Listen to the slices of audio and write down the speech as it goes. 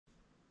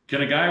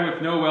Can a guy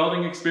with no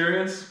welding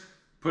experience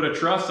put a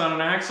truss on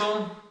an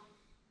axle?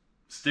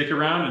 Stick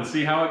around and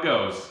see how it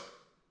goes.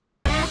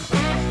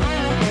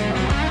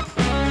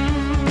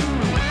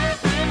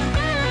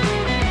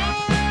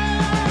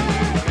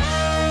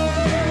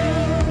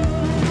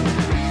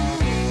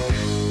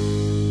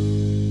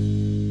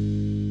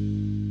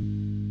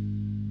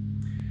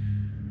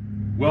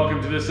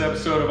 Welcome to this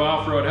episode of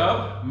Off-Road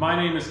Hub.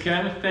 My name is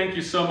Ken. Thank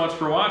you so much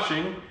for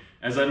watching.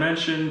 As I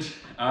mentioned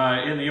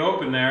in the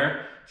open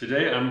there,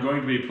 today I'm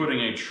going to be putting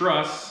a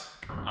truss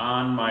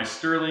on my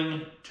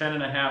Sterling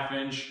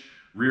 10.5-inch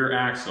rear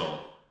axle.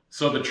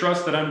 So the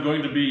truss that I'm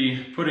going to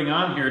be putting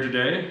on here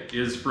today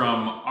is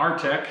from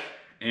Artec,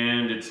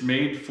 and it's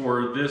made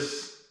for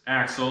this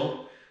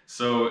axle.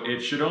 So it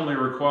should only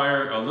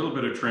require a little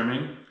bit of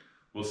trimming.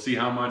 We'll see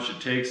how much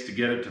it takes to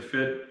get it to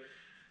fit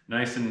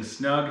nice and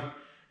snug.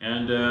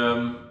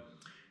 And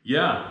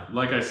yeah,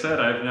 like I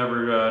said, I've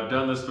never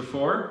done this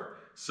before,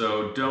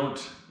 so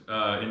don't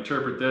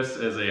interpret this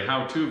as a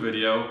how-to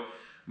video,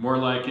 more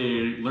like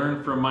a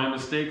learn from my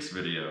mistakes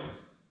video.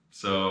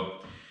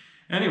 So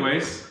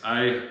anyways,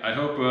 I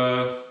hope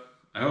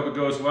it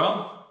goes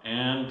well,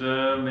 and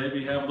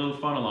maybe have a little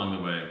fun along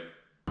the way.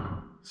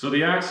 So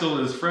the axle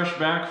is fresh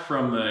back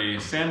from the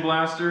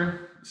sandblaster,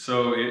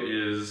 so it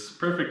is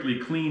perfectly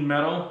clean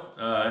metal.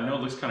 I know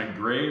it looks kind of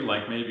gray,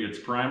 like maybe it's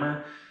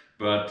primer,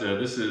 but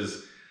this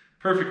is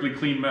perfectly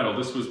clean metal.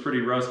 This was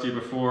pretty rusty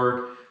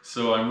before,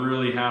 so I'm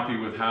really happy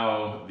with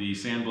how the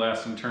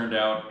sandblasting turned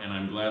out, and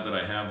I'm glad that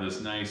I have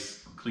this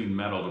nice clean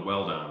metal to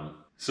weld on.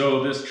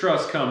 So this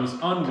truss comes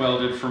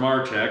unwelded from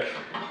Artec,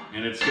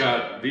 and it's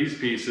got these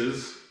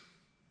pieces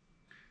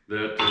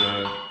that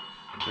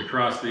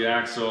cross the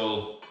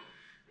axle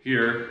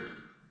here,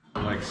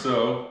 like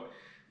so,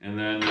 and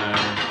then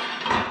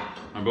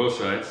on both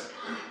sides.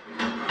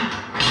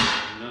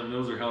 And then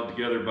those are held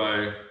together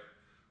by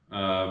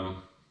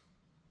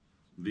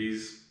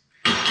these,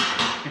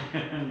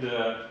 and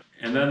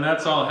then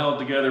that's all held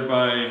together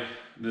by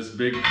this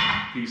big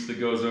piece that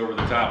goes over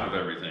the top of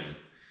everything.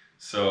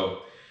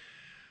 So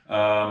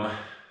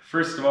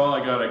first of all,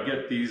 I gotta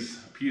get these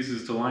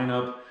pieces to line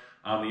up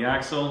on the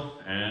axle,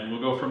 and we'll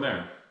go from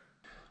there.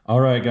 All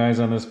right, guys,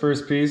 on this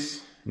first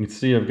piece, you can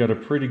see I've got a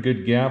pretty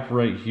good gap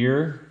right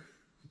here,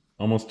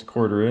 almost a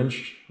 1/4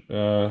 inch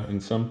in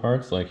some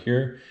parts, like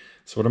here.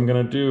 So what I'm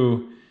gonna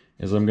do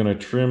is I'm gonna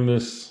trim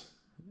this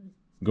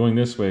going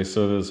this way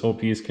so this whole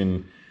piece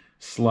can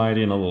slide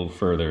in a little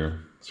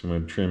further. So I'm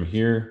going to trim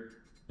here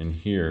and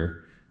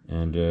here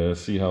and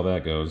see how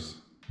that goes.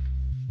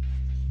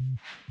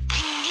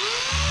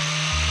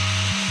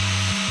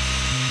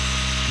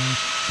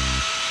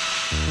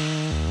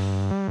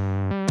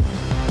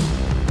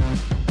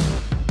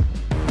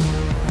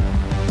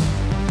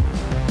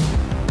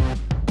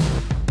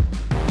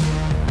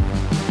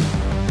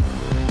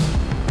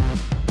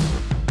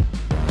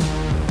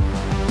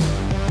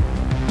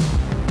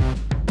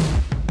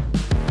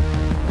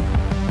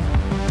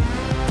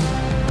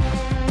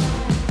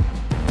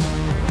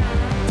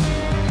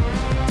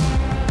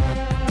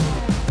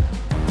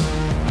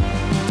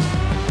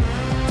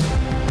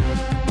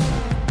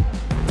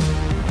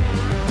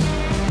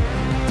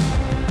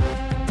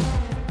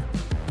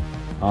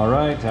 All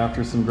right,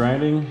 after some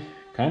grinding,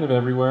 kind of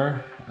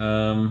everywhere,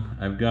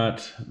 I've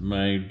got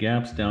my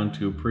gaps down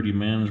to a pretty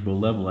manageable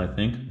level, I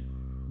think.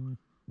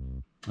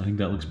 I think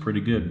that looks pretty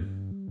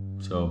good.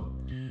 So,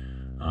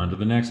 on to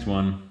the next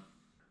one.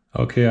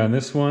 Okay, on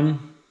this one,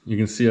 you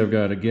can see I've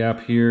got a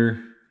gap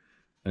here,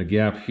 a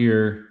gap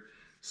here.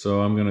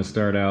 So I'm gonna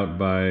start out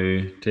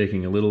by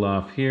taking a little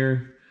off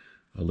here,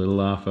 a little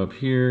off up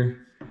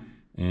here,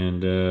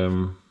 and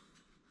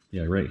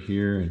yeah, right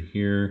here and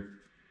here.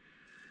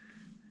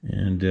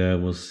 And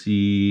we'll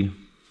see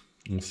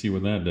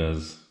what that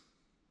does.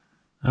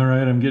 All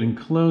right, I'm getting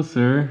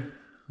closer.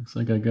 Looks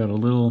like I got a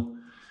little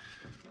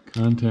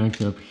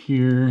contact up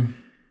here,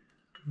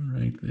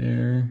 right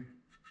there.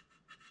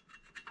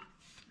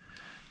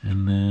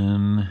 And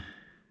then,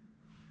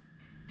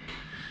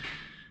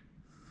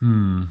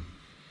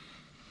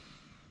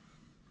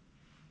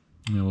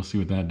 yeah, we'll see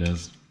what that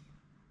does.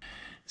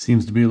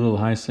 Seems to be a little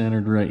high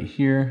centered right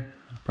here.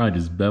 I'll probably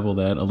just bevel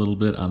that a little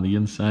bit on the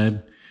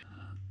inside.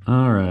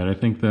 All right, I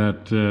think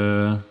that's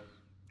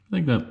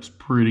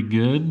pretty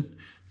good.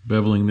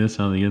 Beveling this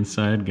on the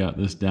inside, got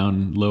this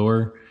down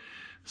lower,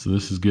 so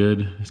this is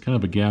good. It's kind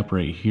of a gap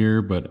right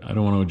here, but I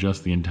don't want to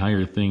adjust the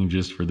entire thing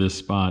just for this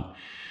spot.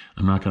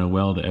 I'm not going to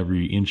weld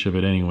every inch of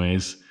it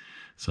anyways.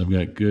 So I've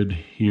got good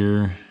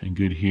here and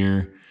good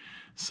here,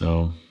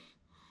 so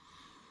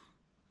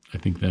I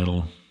think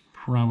that'll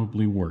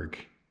probably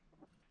work.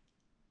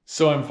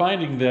 So I'm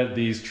finding that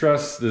this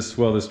truss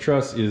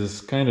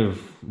is kind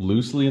of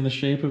loosely in the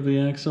shape of the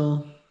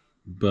axle,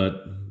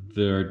 but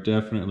there are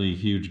definitely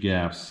huge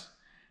gaps.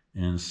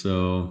 And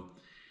so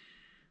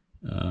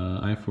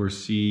I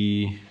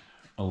foresee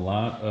a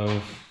lot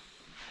of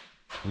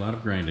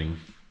grinding.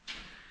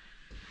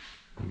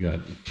 We've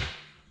got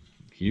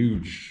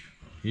huge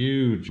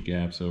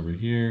gaps over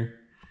here.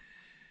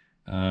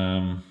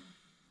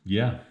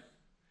 Yeah.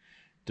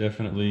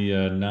 Definitely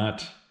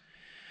not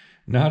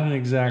an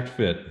exact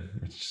fit.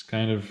 It's just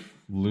kind of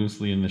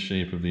loosely in the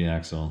shape of the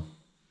axle.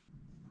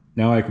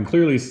 Now I can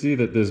clearly see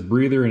that this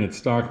breather in its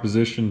stock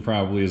position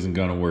probably isn't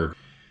going to work.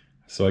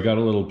 So I got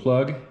a little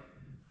plug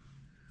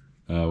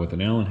with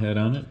an Allen head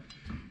on it.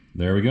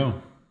 There we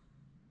go.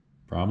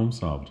 Problem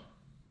solved.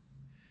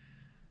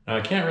 Now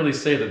I can't really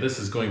say that this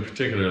is going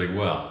particularly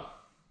well.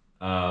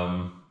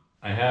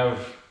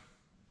 I've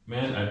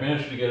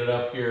managed to get it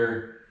up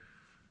here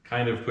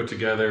kind of put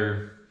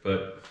together,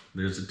 but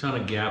there's a ton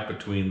of gap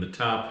between the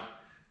top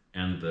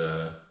and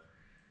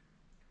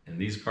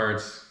these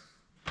parts.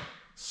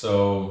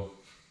 So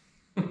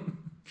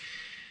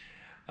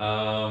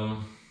I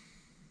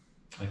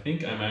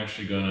think I'm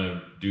actually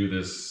gonna do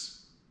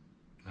this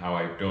how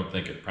I don't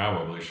think it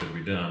probably should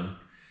be done,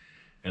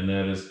 and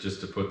that is just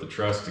to put the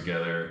truss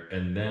together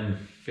and then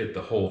fit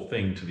the whole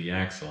thing to the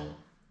axle,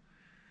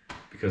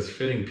 because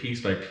fitting piece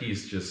by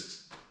piece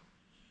just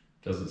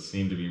doesn't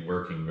seem to be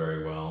working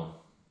very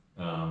well,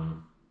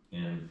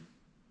 and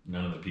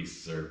none of the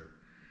pieces are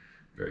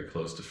very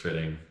close to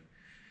fitting.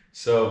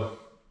 So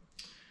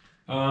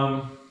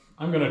I'm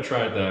gonna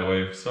try it that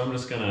way. So I'm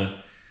just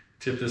gonna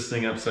tip this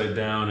thing upside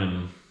down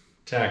and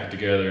tack it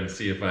together and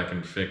see if I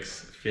can fit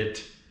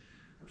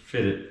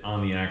it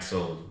on the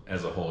axle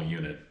as a whole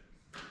unit.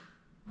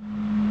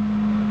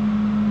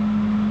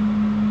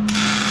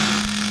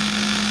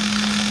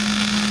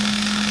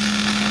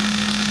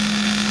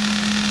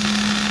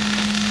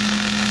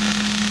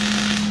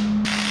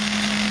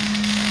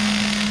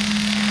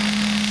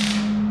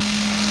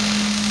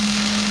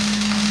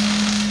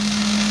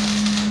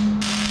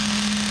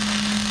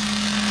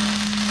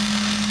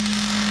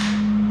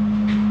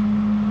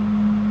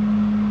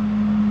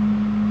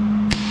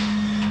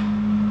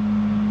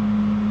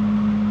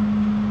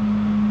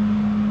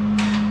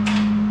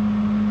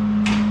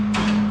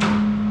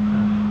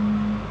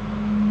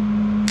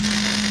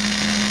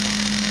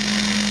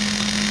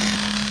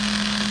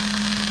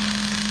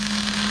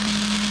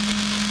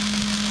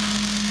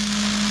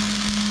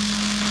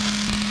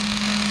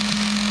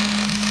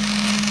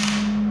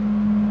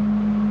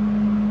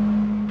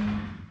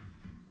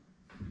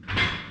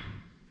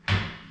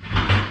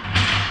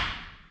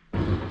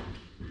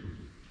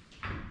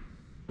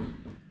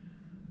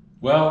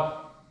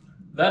 Well,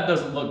 that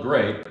doesn't look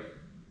great.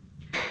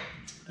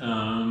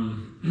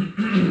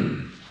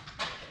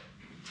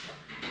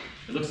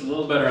 It looks a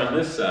little better on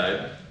this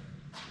side.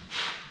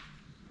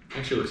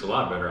 Actually, looks a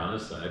lot better on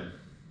this side.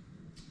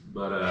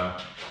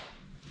 But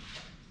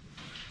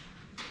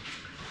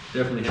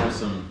definitely have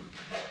some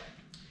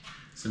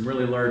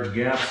really large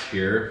gaps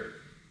here,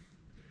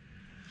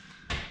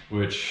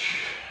 which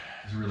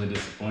is really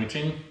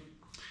disappointing.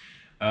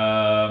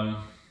 Yeah,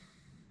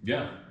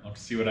 I'll have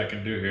to see what I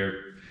can do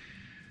here.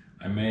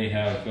 I may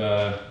have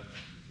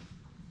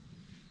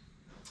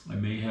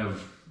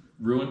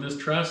ruined this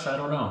truss. I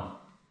don't know.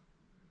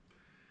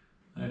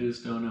 I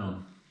just don't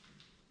know.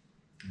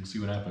 We'll see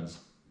what happens.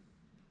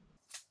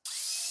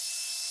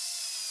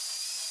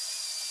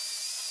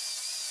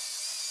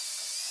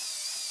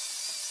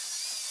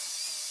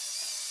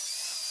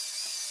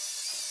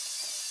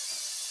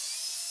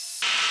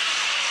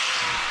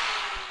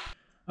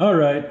 All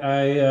right,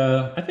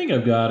 I think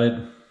I've got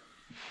it.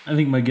 I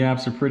think my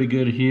gaps are pretty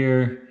good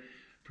here.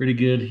 Pretty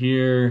good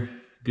here,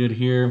 good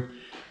here.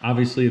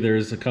 Obviously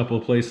there's a couple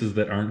of places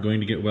that aren't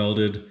going to get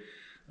welded,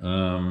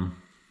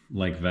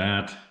 like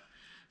that,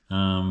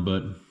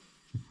 but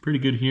pretty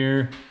good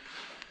here.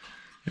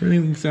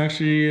 Everything's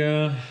actually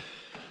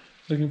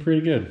looking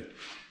pretty good.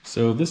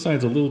 So this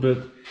side's a little bit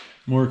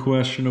more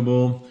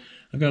questionable.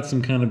 I've got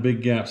some kind of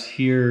big gaps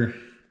here,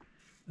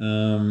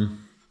 maybe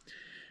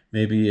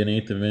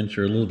 1/8 of an inch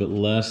or a little bit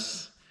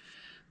less,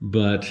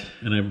 but,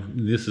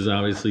 this is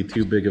obviously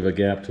too big of a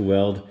gap to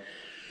weld.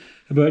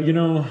 But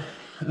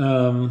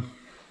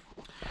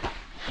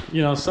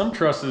some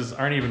trusses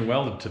aren't even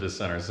welded to the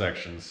center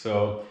section.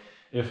 So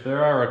if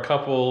there are a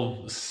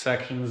couple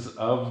sections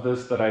of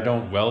this that I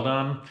don't weld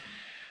on,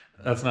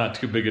 that's not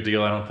too big a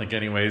deal, I don't think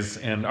anyways.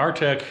 And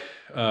Artec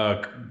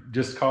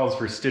just calls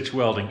for stitch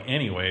welding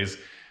anyways,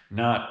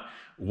 not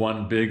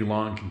one big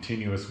long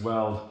continuous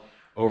weld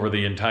over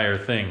the entire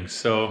thing.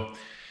 So,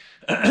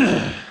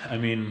 I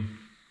mean,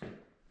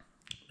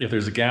 if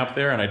there's a gap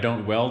there and I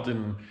don't weld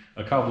in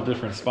a couple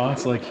different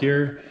spots like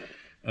here,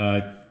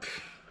 I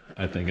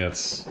think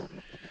that's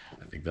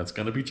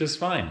going to be just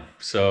fine.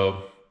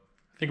 So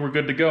I think we're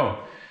good to go.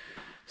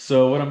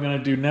 So what I'm going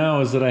to do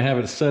now is that I have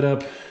it set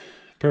up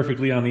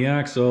perfectly on the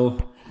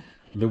axle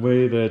the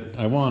way that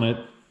I want it.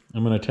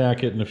 I'm going to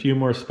tack it in a few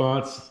more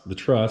spots, the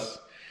truss,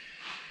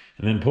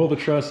 and then pull the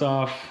truss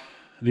off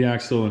the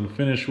axle and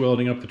finish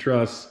welding up the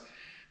truss,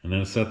 and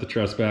then set the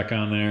truss back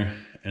on there,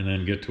 and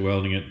then get to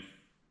welding it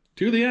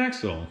to the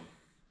axle.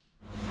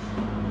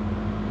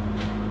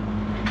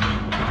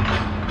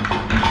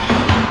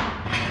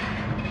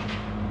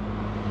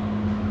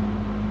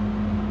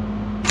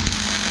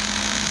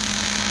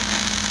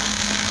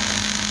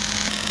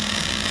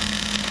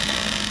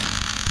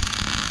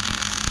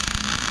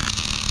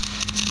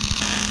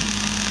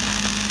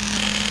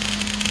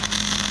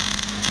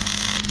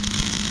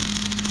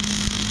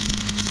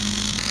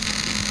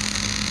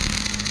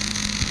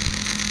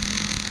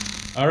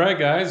 All right,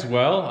 guys,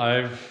 well,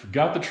 I've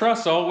got the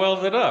truss all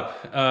welded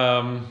up.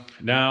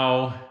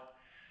 Now,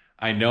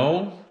 I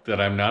know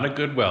that I'm not a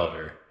good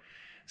welder.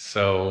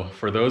 So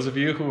for those of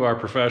you who are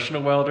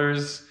professional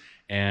welders,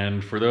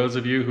 and for those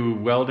of you who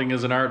welding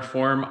is an art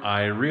form,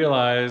 I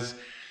realize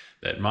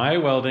that my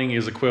welding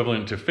is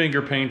equivalent to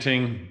finger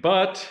painting,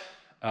 but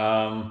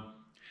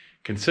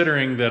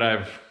considering that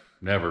I've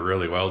never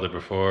really welded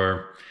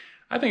before,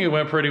 I think it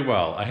went pretty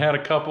well. I had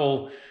a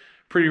couple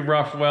pretty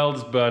rough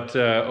welds, but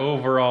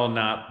overall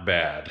not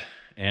bad.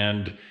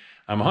 And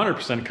I'm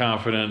 100%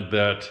 confident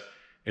that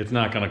it's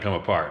not going to come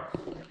apart.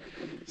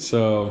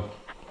 So,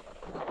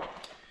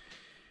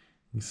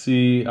 you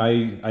see,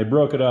 I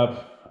broke it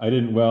up. I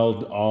didn't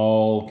weld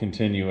all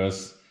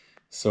continuous.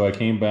 So I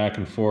came back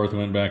and forth,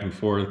 went back and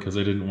forth, because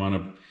I didn't want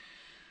to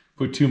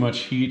put too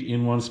much heat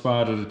in one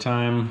spot at a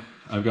time.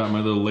 I've got my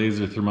little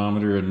laser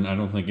thermometer, and I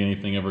don't think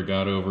anything ever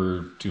got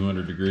over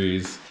 200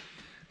 degrees.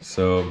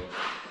 So,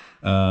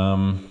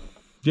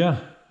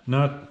 yeah,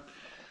 not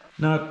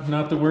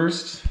the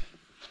worst,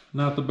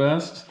 not the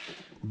best,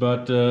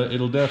 but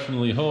it'll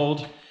definitely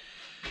hold.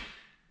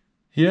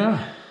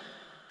 Yeah.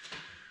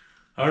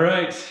 All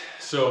right,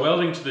 so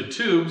welding to the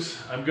tubes,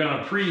 I'm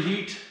gonna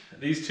preheat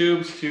these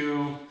tubes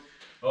to,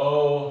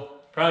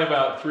 probably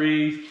about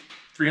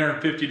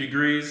 350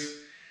 degrees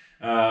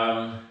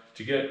to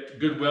get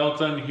good weld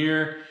done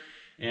here.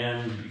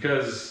 And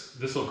because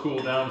this will cool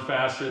down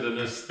faster than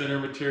this thinner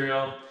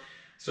material,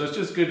 so it's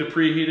just good to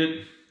preheat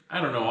it. I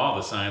don't know all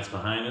the science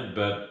behind it,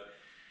 but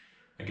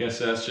I guess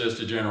that's just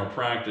a general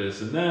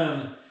practice. And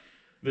then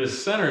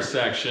this center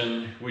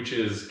section, which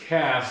is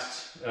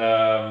cast,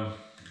 I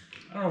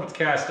don't know if it's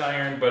cast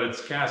iron, but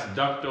it's cast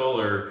ductile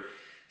or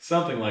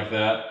something like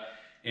that.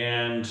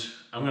 And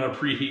I'm gonna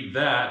preheat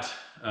that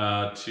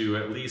to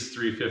at least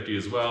 350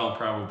 as well,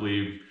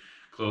 probably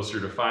closer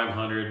to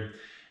 500.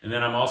 And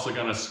then I'm also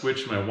gonna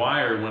switch my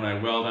wire when I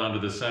weld onto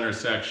the center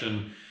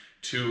section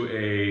to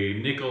a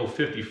nickel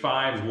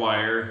 55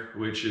 wire,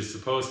 which is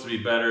supposed to be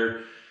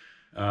better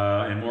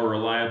and more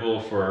reliable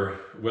for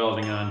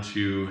welding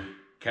onto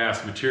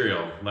cast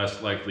material,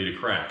 less likely to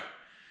crack.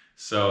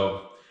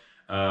 So,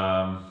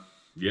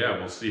 yeah,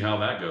 we'll see how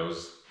that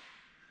goes.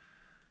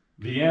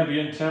 The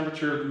ambient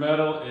temperature of the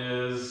metal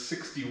is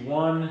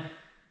 61,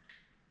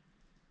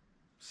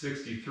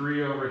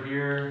 63 over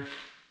here.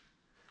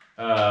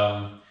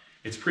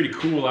 It's pretty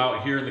cool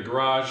out here in the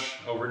garage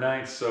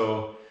overnight,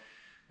 so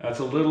that's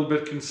a little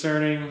bit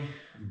concerning,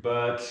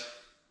 but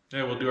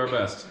yeah, we'll do our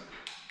best.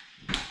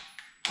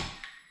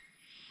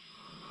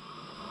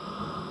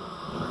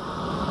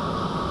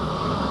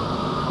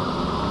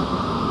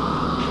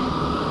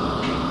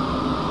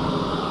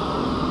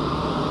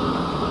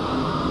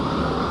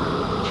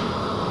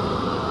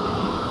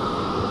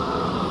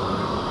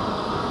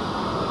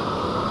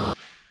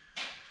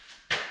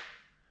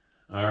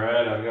 All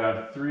right, I've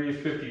got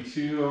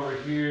 352 over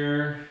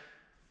here,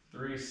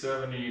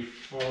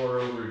 374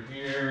 over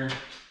here.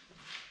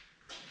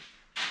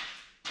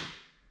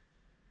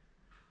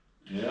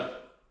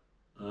 Yep.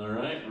 All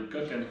right, we're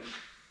cooking.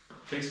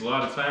 Takes a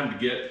lot of time to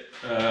get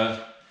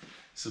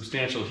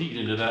substantial heat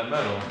into that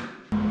metal.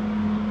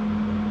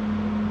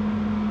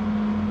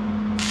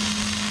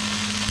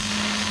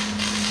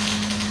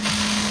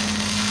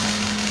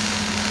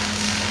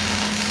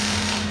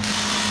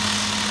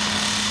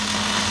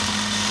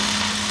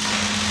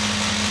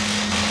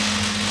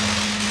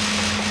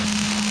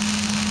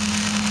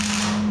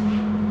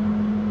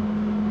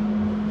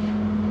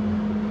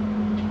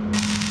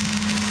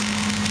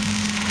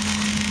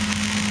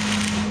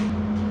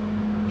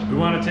 We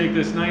want to take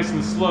this nice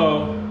and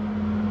slow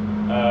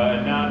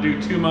and not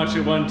do too much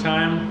at one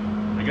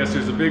time. I guess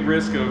there's a big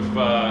risk of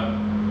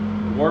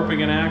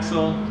warping an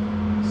axle,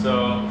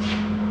 so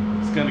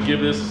it's going to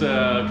give this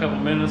a couple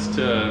minutes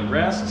to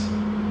rest,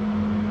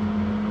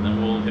 and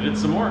then we'll hit it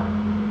some more.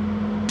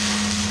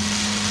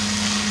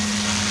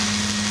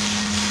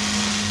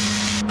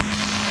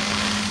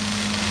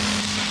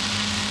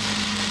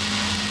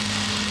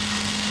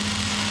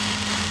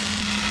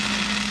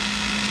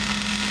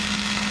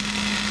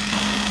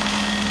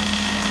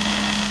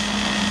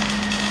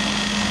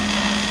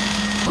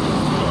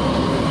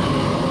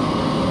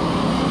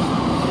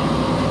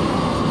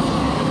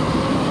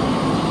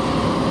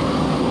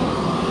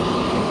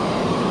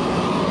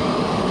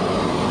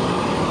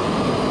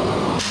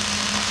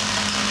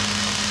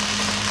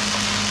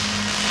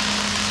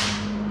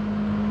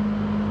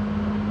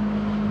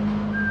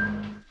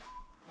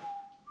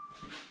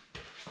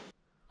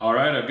 All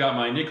right, I've got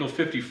my nickel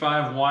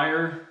 55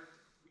 wire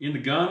in the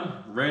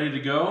gun, ready to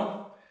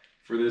go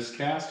for this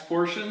cast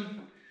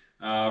portion.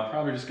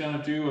 Probably just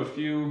gonna do a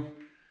few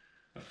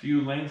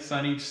lengths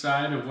on each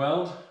side of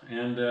weld,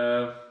 and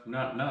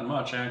not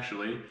much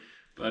actually,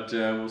 but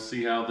we'll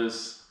see how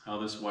this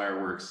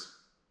wire works.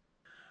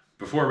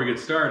 Before we get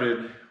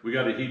started, we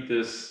got to heat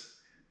this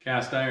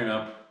cast iron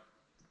up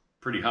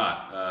pretty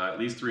hot, at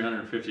least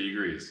 350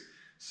 degrees.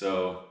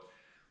 So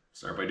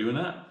start by doing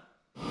that.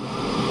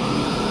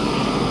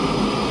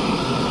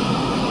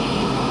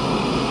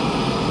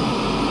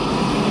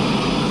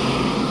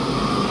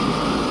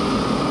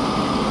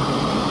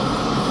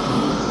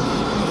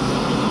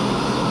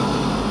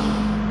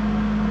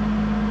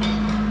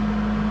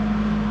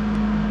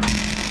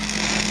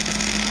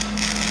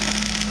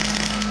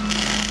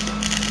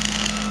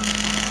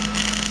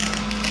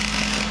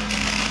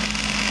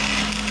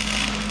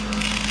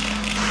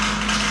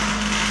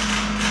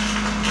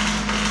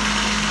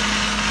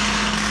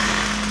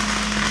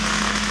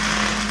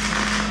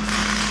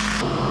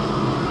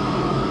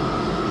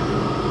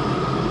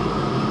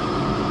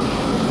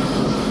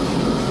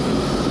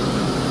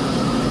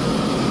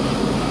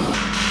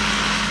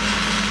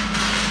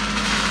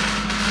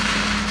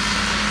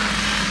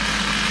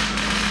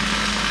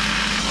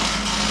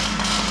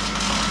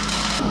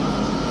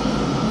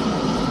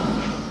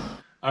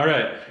 All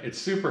right, it's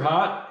super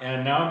hot,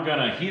 and now I'm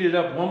gonna heat it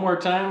up one more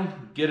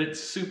time, get it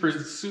super,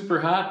 super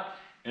hot,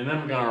 and then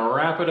I'm gonna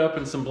wrap it up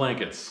in some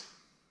blankets.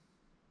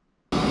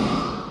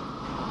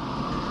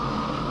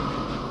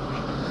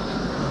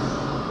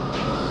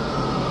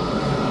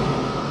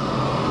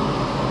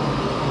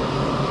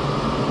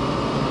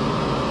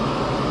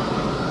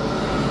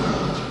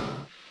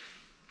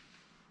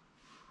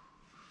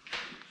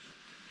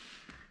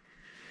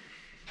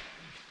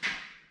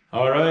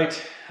 All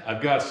right,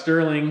 I've got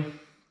Sterling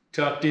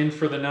tucked in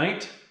for the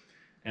night,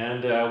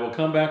 and we'll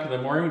come back in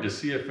the morning to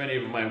see if any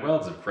of my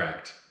welds have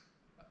cracked.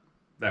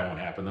 That won't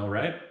happen though,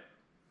 right?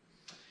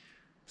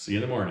 See you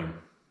in the morning.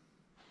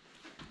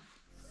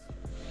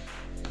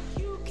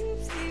 You keep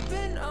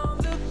sleeping on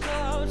the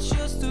couch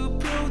just to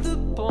prove the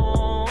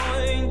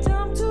point.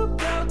 I'm too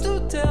proud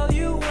to tell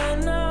you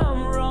when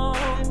I'm wrong.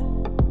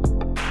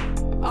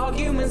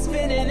 Arguments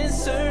spinning in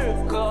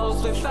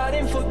circles, we're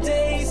fighting for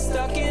days,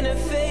 stuck in a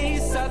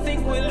phase. I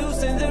think we're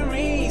losing the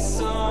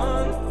reason.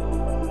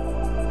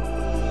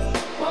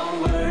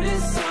 One word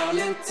is all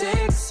it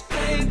takes,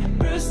 babe.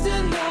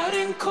 Bursting out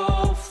in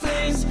cold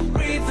flames,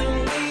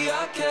 breathing, we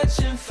are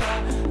catching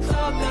fire.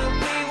 Thought that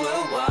we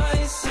were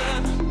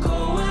wiser.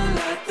 Go and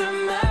light the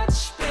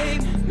match,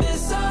 babe.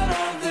 Miss out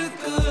on the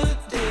good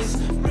days.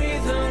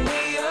 Breathing,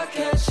 we are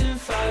catching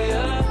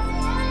fire.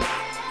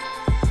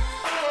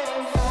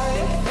 Fire,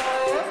 fire.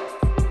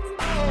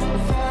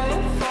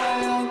 Fire,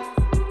 fire.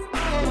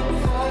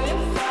 Fire,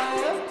 fire.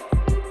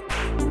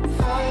 Fire,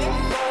 fire.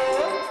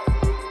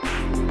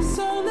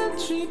 Silent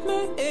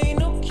treatment ain't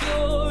no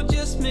cure,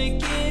 just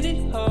making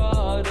it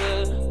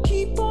harder.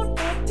 Keep on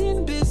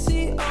acting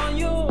busy on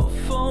your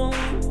phone.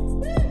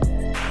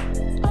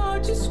 I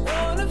just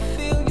wanna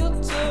feel your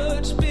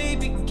touch,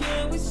 baby,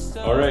 can we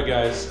stop? All right,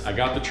 guys, I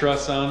got the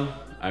truss on.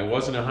 I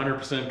wasn't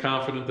 100%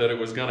 confident that it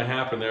was gonna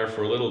happen there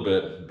for a little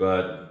bit,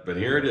 but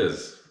here it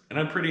is. And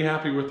I'm pretty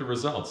happy with the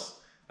results.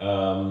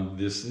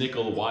 This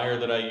nickel wire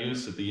that I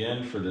used at the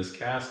end for this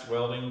cast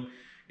welding,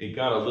 it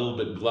got a little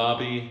bit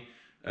globby,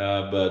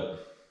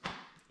 but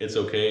it's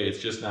okay. It's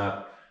just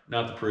not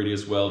the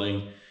prettiest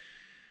welding,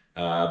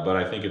 but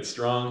I think it's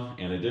strong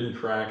and it didn't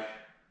crack,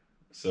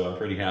 so I'm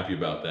pretty happy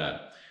about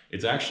that.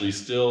 It's actually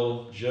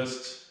still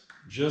just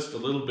a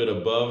little bit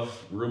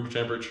above room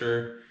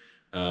temperature,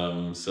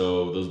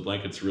 so those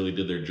blankets really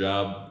did their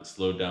job. It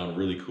slowed down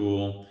really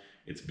cool.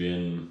 It's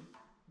been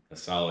a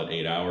solid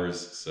 8 hours,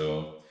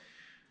 so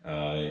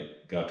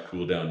it got to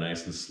cool down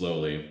nice and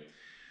slowly.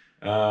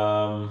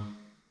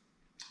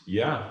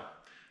 Yeah,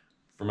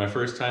 for my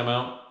first time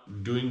out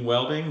doing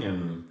welding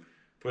and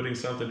putting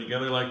something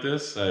together like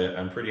this,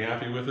 I'm pretty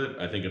happy with it.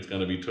 I think it's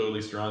going to be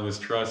totally strong. This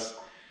truss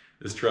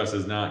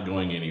is not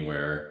going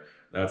anywhere.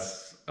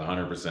 That's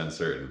 100%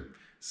 certain.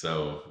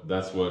 So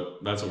that's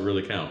what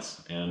really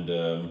counts. And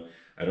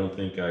I don't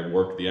think I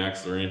worked the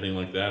axle or anything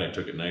like that. I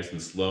took it nice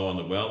and slow on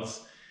the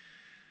welds.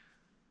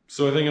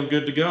 So I think I'm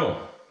good to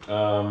go.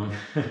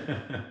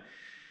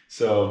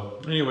 So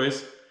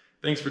anyways,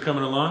 thanks for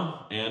coming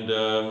along,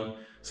 and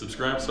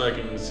subscribe so I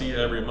can see you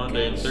every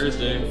Monday and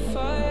Thursday,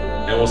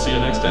 and we'll see you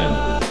next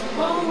time.